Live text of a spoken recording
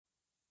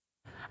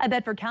A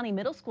Bedford County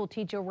middle school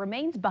teacher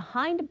remains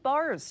behind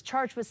bars,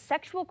 charged with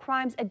sexual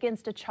crimes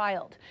against a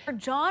child.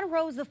 John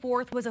Rose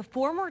IV was a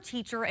former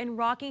teacher in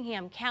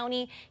Rockingham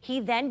County. He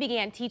then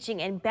began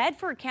teaching in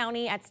Bedford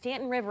County at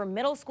Stanton River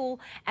Middle School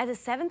as a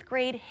 7th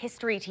grade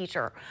history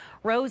teacher.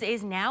 Rose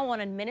is now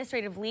on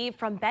administrative leave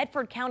from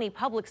Bedford County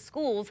Public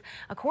Schools.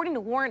 According to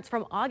warrants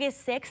from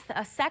August 6th,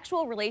 a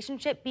sexual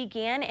relationship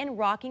began in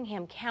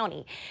Rockingham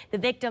County. The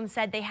victim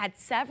said they had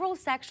several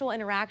sexual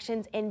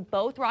interactions in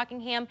both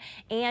Rockingham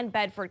and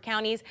Bedford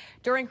counties.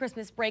 During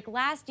Christmas break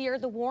last year,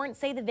 the warrants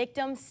say the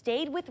victim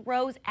stayed with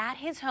Rose at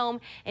his home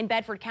in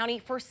Bedford County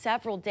for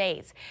several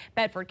days.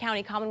 Bedford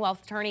County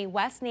Commonwealth Attorney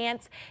Wes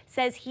Nance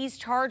says he's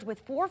charged with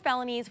 4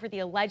 felonies for the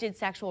alleged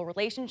sexual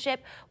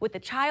relationship with the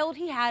child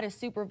he had a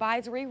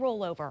supervisory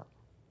role over.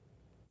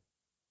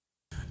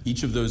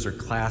 Each of those are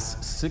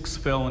Class 6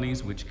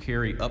 felonies, which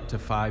carry up to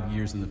 5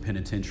 years in the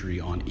penitentiary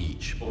on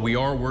each. We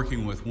are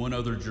working with one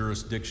other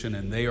jurisdiction,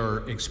 and they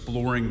are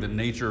exploring the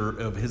nature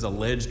of his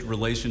alleged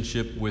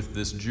relationship with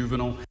this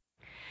juvenile.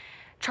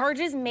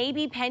 Charges may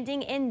be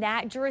pending in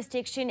that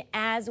jurisdiction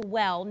as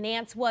well.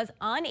 Nance was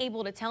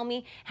unable to tell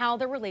me how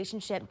the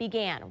relationship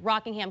began.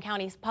 Rockingham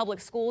County's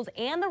public schools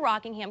and the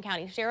Rockingham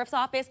County Sheriff's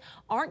Office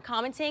aren't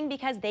commenting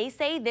because they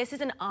say this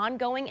is an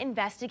ongoing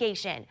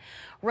investigation.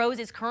 Rose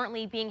is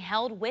currently being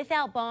held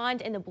without bond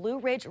in the Blue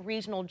Ridge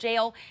Regional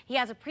Jail. He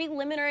has a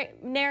preliminary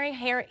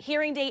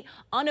hearing date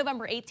on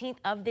November 18th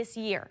of this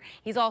year.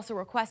 He's also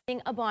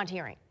requesting a bond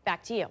hearing.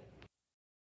 Back to you.